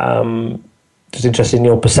 Just interested in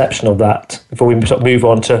your perception of that before we sort of move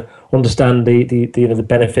on to understand the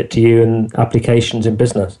benefit to you and applications in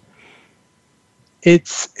business.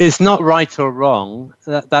 It's not right or wrong.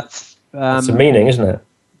 That's a meaning, isn't it?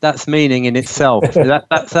 That's meaning in itself.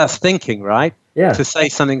 That's thinking, right? Yeah. To say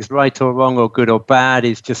something's right or wrong or good or bad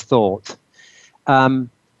is just thought.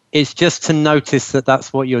 It's just to notice that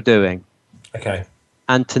that's what you're doing. Okay.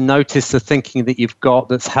 And to notice the thinking that you've got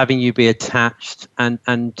that's having you be attached, and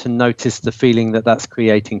to notice the feeling that that's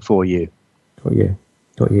creating for you. Got you.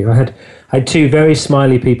 I had two very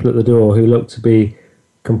smiley people at the door who looked to be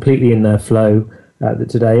completely in their flow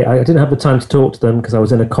today. I didn't have the time to talk to them because I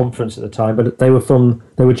was in a conference at the time, but they were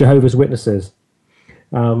Jehovah's Witnesses,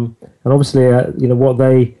 and obviously what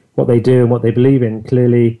they do and what they believe in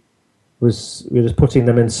clearly was putting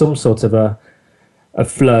them in some sort of a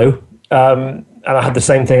flow. And I had the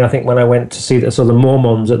same thing, I think, when I went to see the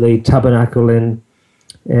Mormons at the Tabernacle in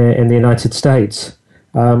the United States.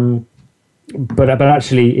 But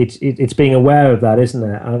actually, it's being aware of that, isn't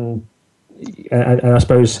it? And I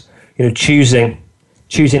suppose choosing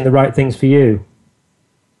the right things for you.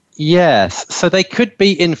 Yes, so they could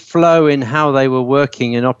be in flow in how they were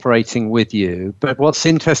working and operating with you. But what's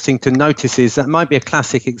interesting to notice is that might be a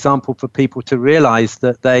classic example for people to realize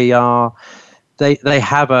that they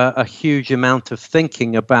have a huge amount of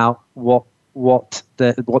thinking about what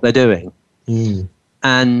they're doing,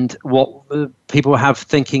 and what people have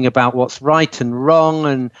thinking about what's right and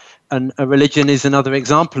wrong, and a religion is another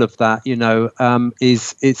example of that.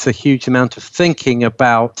 It's a huge amount of thinking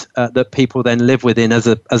about that people then live within as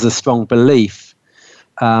a strong belief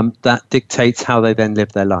that dictates how they then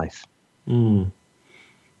live their life. I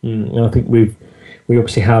think we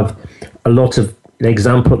obviously have a lot of. An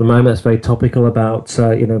example at the moment that's very topical about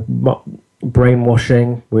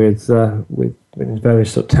brainwashing with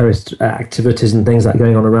various sort of terrorist activities and things like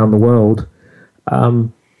going on around the world.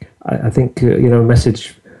 I think a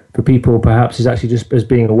message for people perhaps is actually just as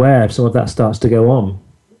being aware if some of that starts to go on,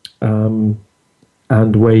 and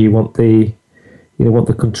where you want the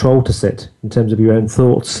control to sit in terms of your own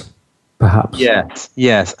thoughts, perhaps.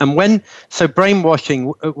 Yes, and so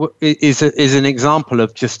brainwashing is an example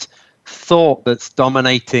of just thought that's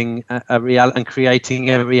dominating a reality and creating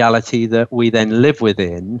a reality that we then live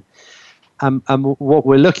within. And what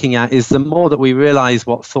we're looking at is the more that we realize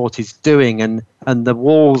what thought is doing and the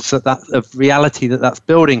walls of reality that's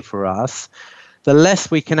building for us, the less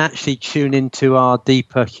we can actually tune into our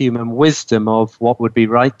deeper human wisdom of what would be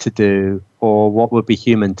right to do or what would be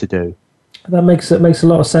human to do. That makes a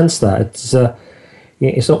lot of sense. That it's to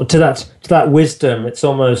that wisdom. It's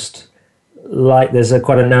almost like there's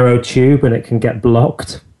quite a narrow tube and it can get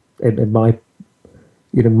blocked in my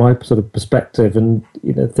sort of perspective, and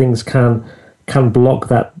things can block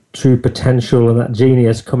that true potential and that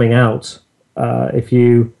genius coming out if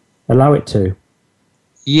you allow it to.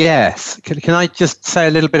 Yes. Can I just say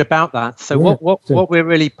a little bit about that? So what we're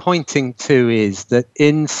really pointing to is that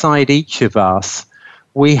inside each of us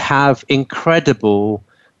we have incredible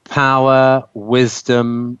power,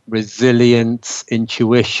 wisdom, resilience,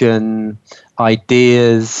 intuition,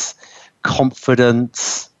 ideas,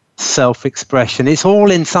 confidence, self-expression. It's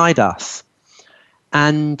all inside us.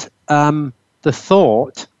 And the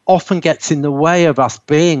thought often gets in the way of us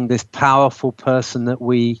being this powerful person that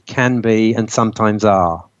we can be and sometimes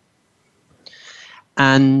are.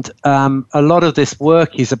 And a lot of this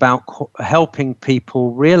work is about helping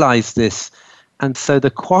people realize this And so the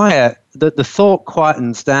thought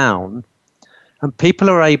quietens down, and people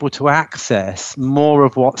are able to access more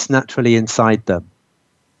of what's naturally inside them.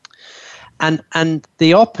 And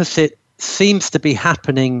the opposite seems to be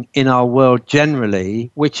happening in our world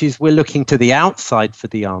generally, which is we're looking to the outside for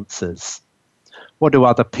the answers. What do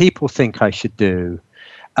other people think I should do?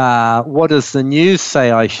 What does the news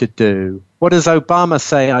say I should do? What does Obama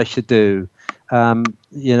say I should do?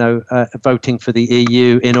 Voting for the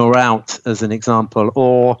EU in or out, as an example,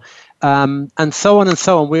 or and so on and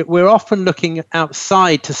so on. We're often looking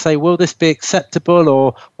outside to say, will this be acceptable,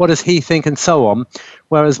 or what does he think, and so on.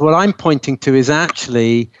 Whereas what I'm pointing to is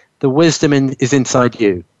actually the wisdom is inside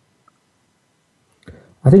you.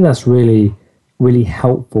 I think that's really, really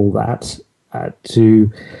helpful.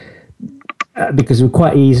 Because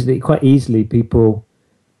quite easily people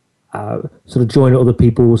sort of join other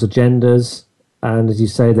people's agendas, and as you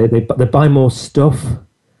say, they buy more stuff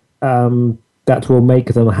that will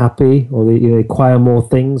make them happy, or they acquire more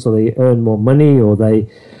things, or they earn more money, or they.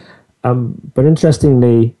 But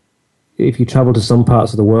interestingly, if you travel to some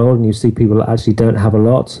parts of the world and you see people that actually don't have a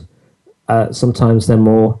lot, sometimes they're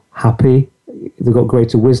more happy. They've got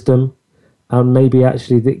greater wisdom, and maybe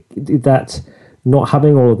actually that. Not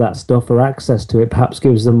having all of that stuff or access to it perhaps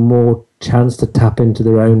gives them more chance to tap into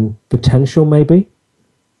their own potential, maybe?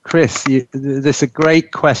 Chris, this is a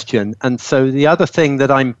great question. And so the other thing that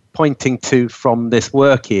I'm pointing to from this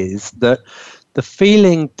work is that the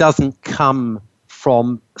feeling doesn't come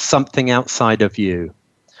from something outside of you.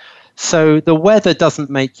 So the weather doesn't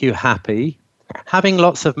make you happy. Having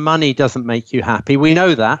lots of money doesn't make you happy. We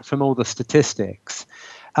know that from all the statistics.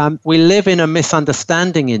 We live in a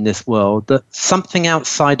misunderstanding in this world that something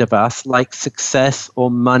outside of us, like success or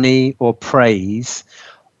money or praise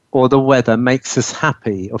or the weather, makes us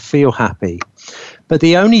happy or feel happy. But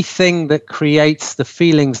the only thing that creates the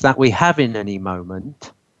feelings that we have in any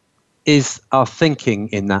moment is our thinking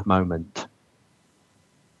in that moment.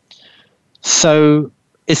 So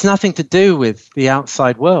it's nothing to do with the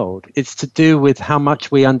outside world. It's to do with how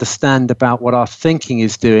much we understand about what our thinking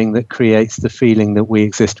is doing that creates the feeling that we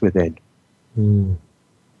exist within.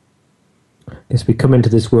 Yes, we come into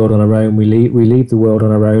this world on our own. We leave the world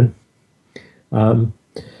on our own.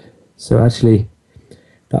 So actually,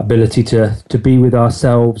 that ability to be with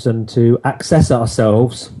ourselves and to access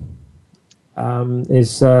ourselves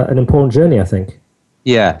is an important journey, I think.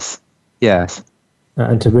 Yes.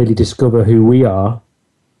 And to really discover who we are.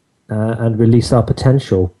 And release our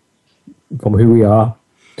potential from who we are.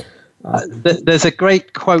 There's a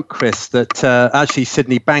great quote, Chris, that actually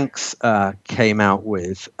Sydney Banks came out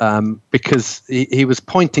with because he was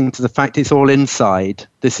pointing to the fact it's all inside.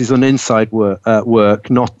 This is an inside work,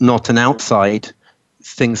 not an outside,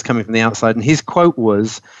 things coming from the outside. And his quote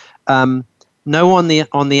was, no one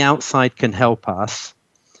on the outside can help us.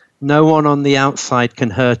 No one on the outside can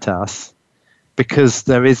hurt us because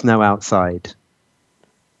there is no outside.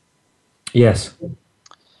 Yes.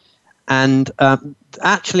 And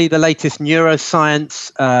actually the latest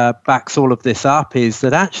neuroscience backs all of this up, is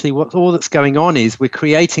that actually all that's going on is we're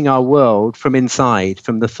creating our world from inside,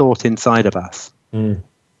 from the thought inside of us. And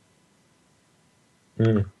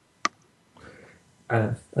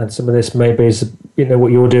some of this maybe is,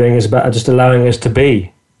 what you're doing is about just allowing us to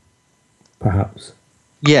be, perhaps.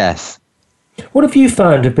 Yes. What have you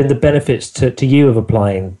found have been the benefits to you of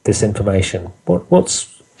applying this information? What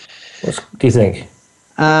do you think?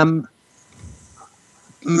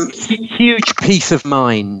 Huge peace of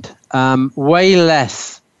mind. Way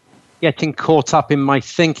less getting caught up in my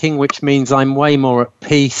thinking, which means I'm way more at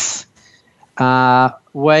peace.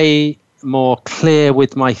 Way more clear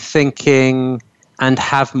with my thinking, and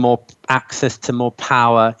have more access to more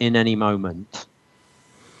power in any moment.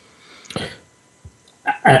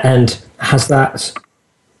 And has that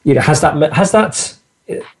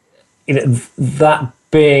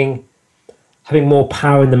being having more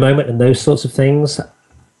power in the moment and those sorts of things,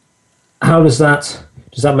 does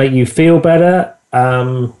that make you feel better?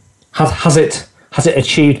 Has it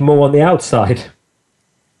achieved more on the outside?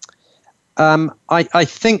 I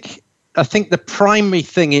think the primary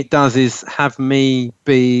thing it does is have me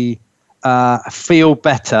feel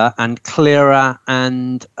better and clearer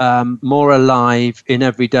and more alive in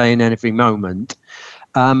every day and in every moment.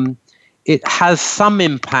 It has some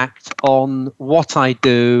impact on what I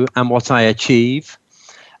do and what I achieve.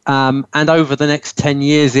 And over the next 10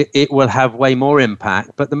 years, it will have way more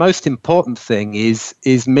impact. But the most important thing is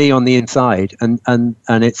me on the inside, and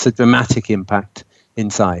it's a dramatic impact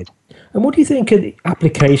inside. And what do you think are the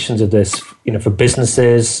applications of this, for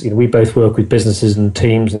businesses? We both work with businesses and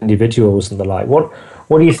teams and individuals and the like. What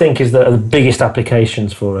do you think are the biggest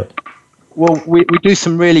applications for it? Well, we do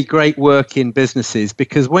some really great work in businesses,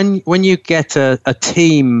 because when you get a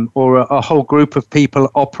team or a whole group of people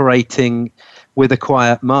operating with a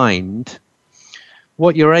quiet mind,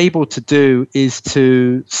 what you're able to do is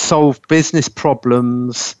to solve business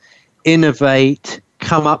problems, innovate,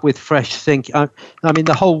 come up with fresh thinking. I mean,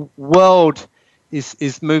 the whole world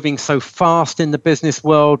is moving so fast in the business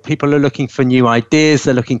world. People are looking for new ideas.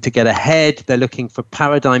 They're looking to get ahead. They're looking for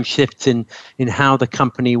paradigm shifts in how the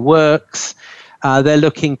company works. They're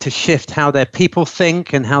looking to shift how their people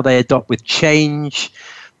think and how they adopt with change.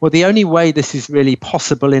 Well, the only way this is really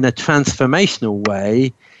possible in a transformational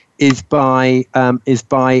way is by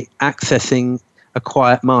accessing a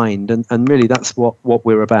quiet mind, and really that's what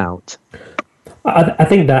we're about. I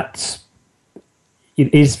think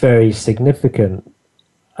it is very significant.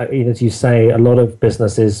 As you say, a lot of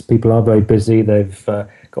businesses, people are very busy. They've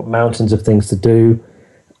got mountains of things to do,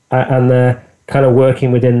 and they're kind of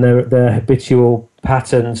working within their habitual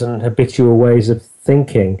patterns and habitual ways of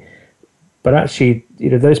thinking. But actually,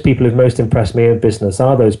 those people who've most impressed me in business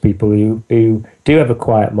are those people who do have a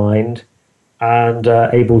quiet mind and are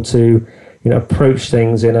able to, approach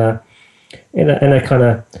things in a kind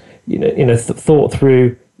of, thought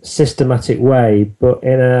through, systematic way, but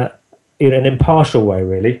in an impartial way,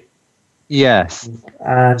 really. Yes.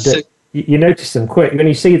 And you notice them quick when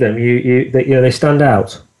you see them. They stand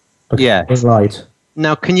out. Yeah. In light.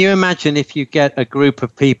 Now, can you imagine if you get a group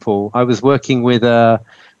of people? I was working with a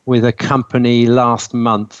company last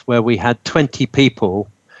month where we had 20 people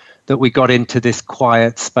that we got into this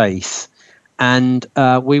quiet space, and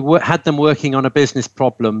we had them working on a business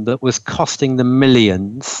problem that was costing them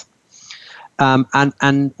millions.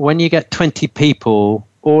 And when you get 20 people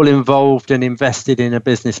all involved and invested in a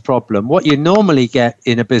business problem, what you normally get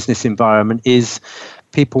in a business environment is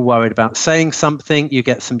people worried about saying something. You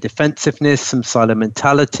get some defensiveness, some silent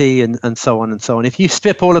mentality, and so on and so on. If you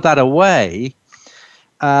strip all of that away,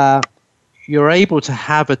 you're able to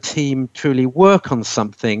have a team truly work on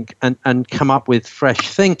something and come up with fresh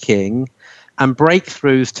thinking and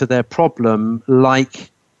breakthroughs to their problem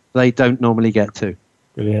like they don't normally get to.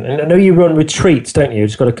 Brilliant. And I know you run retreats, don't you?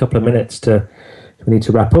 Just got a couple of minutes we need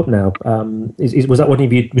to wrap up now. Was that one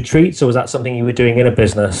of your retreats, or was that something you were doing in a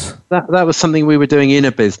business? That was something we were doing in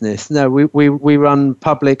a business. No, we run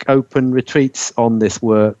public open retreats on this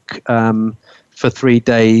work for 3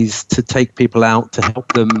 days to take people out to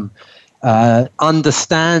help them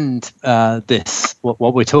understand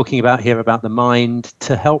what we're talking about here about the mind,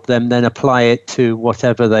 to help them then apply it to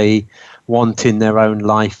whatever they want in their own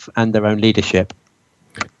life and their own leadership.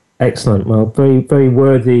 Excellent. Well, very, very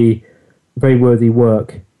worthy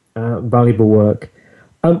work, valuable work.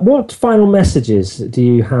 What final messages do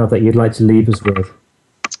you have that you'd like to leave us with?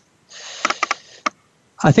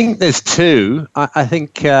 I think there's two. I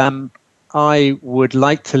think I would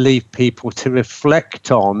like to leave people to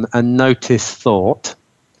reflect on and notice thought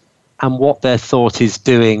and what their thought is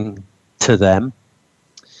doing to them,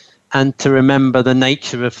 and to remember the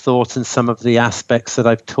nature of thought and some of the aspects that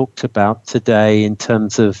I've talked about today in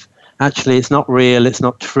terms of actually it's not real, it's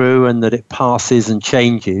not true, and that it passes and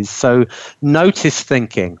changes. So notice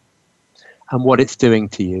thinking and what it's doing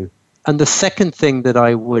to you. And the second thing that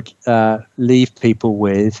I would leave people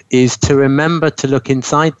with is to remember to look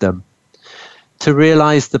inside them, to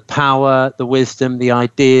realize the power, the wisdom, the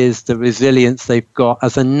ideas, the resilience they've got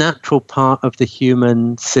as a natural part of the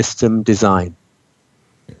human system design.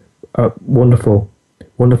 Wonderful.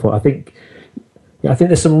 I think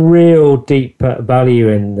there's some real deep value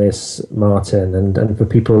in this, Martin, and for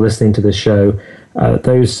people listening to the show,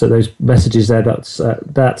 those messages there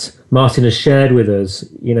that Martin has shared with us.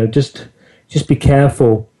 Just be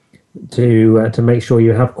careful to make sure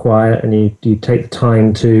you have quiet and you take the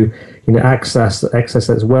time to access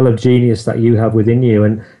that well of genius that you have within you,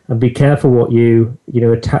 and be careful what you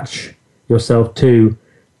attach yourself to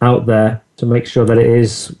out there, to make sure that it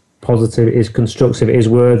is positive, it is constructive, it is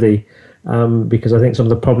worthy. Because I think some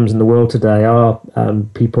of the problems in the world today are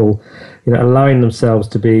people, allowing themselves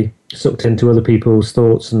to be sucked into other people's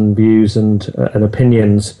thoughts and views and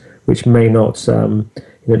opinions, which may not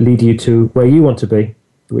lead you to where you want to be,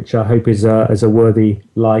 which I hope is a worthy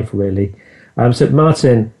life, really. So,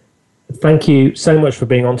 Martin, thank you so much for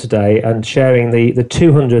being on today and sharing the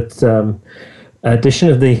 200th edition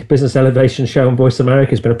of the Business Elevation Show on Voice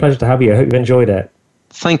America. It's been a pleasure to have you. I hope you've enjoyed it.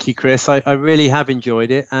 Thank you, Chris. I really have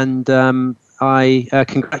enjoyed it, and I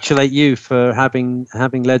congratulate you for having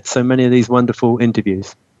led so many of these wonderful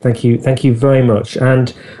interviews. Thank you very much.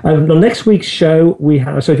 And on next week's show, we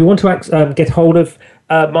have. So if you want to get hold of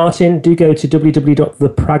Martin, do go to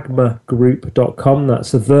www.thepragmagroup.com.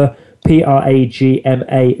 That's the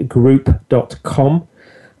pragmagroup.com,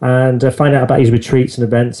 and find out about his retreats and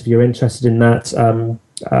events if you're interested in that.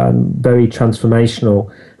 Very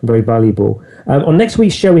transformational and very valuable. On next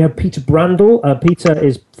week's show, we have Peter Brandl. Peter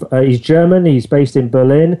he's German. He's based in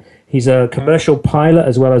Berlin. He's a commercial pilot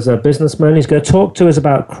as well as a businessman. He's going to talk to us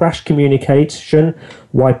about crash communication,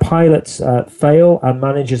 why pilots fail and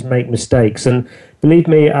managers make mistakes. And believe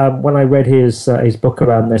me, when I read his book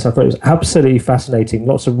around this, I thought it was absolutely fascinating.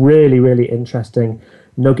 Lots of really, really interesting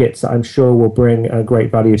nuggets that I'm sure will bring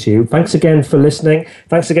great value to you. Thanks again for listening.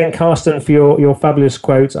 Thanks again, Carsten, for your fabulous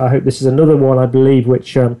quote. I hope this is another one, I believe,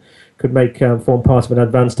 which could form part of an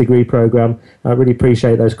advanced degree program. I really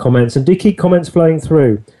appreciate those comments. And do keep comments flowing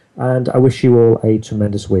through. And I wish you all a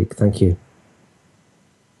tremendous week. Thank you.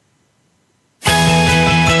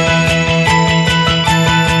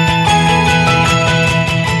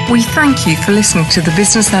 We thank you for listening to the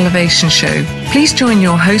Business Elevation Show. Please join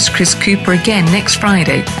your host, Chris Cooper, again next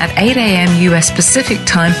Friday at 8 a.m. US Pacific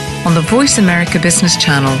Time on the Voice America Business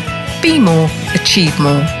Channel. Be more, achieve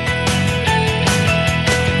more.